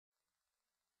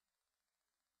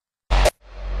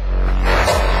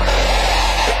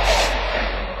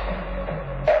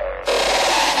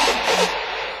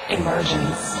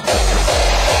Emergence.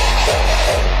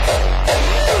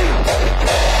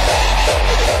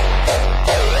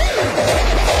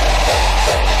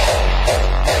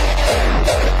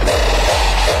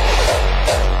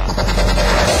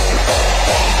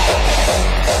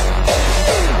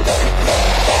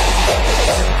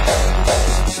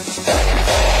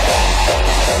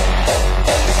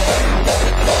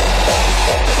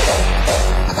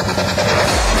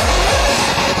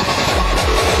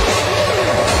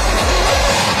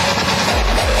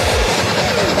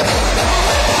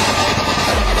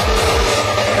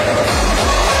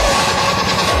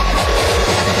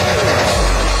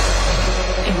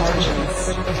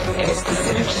 It is the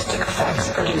synergistic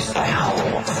effects produced by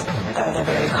wholes that are the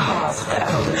very cause of the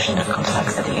evolution of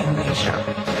complexity in nature.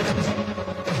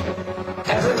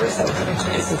 Every resultant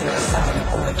is either a sum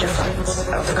or a difference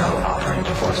of the co-operant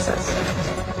forces.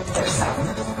 Their sum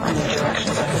when their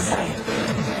directions are the same.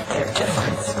 Their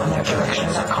difference when their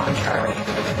directions are contrary.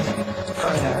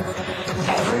 Further,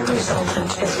 every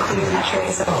resultant is clearly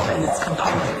traceable in its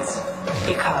components,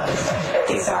 because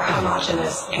these are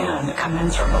homogeneous and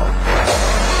commensurable.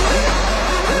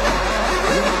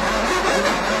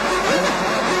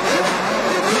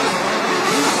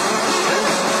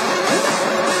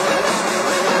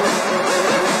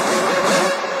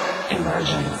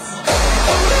 Emergence.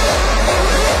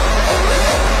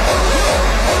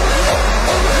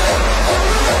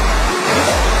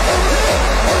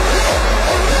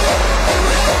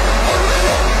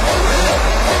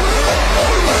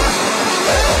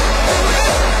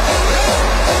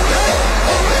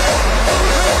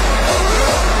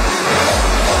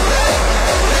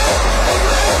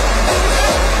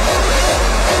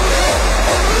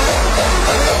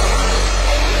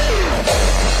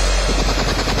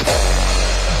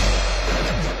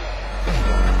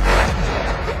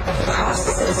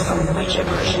 From which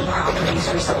emergent properties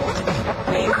result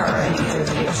may occur in either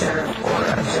the observed or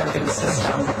observing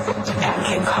system and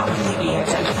can commonly be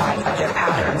identified by their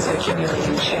patterns of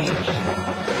accumulating change.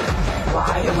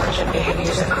 Why emergent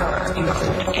behaviors occur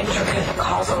include intricate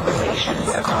causal relations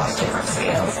across different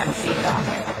scales and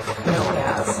feedback, known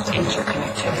as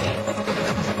interconnectivity.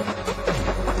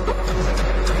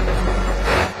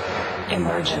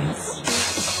 Emergence.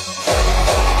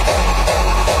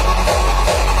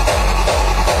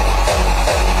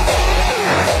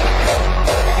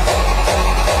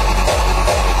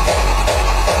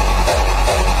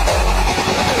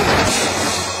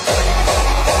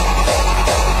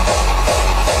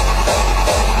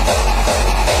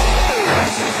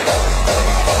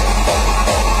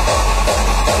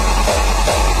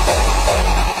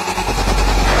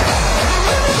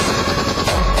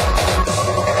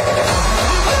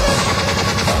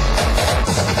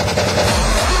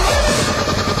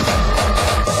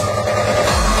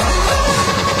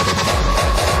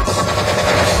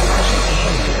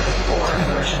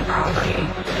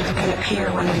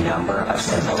 When a number of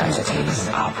simple entities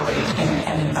operate in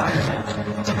an environment,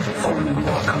 forming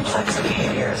more complex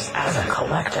behaviors as a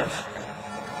collective.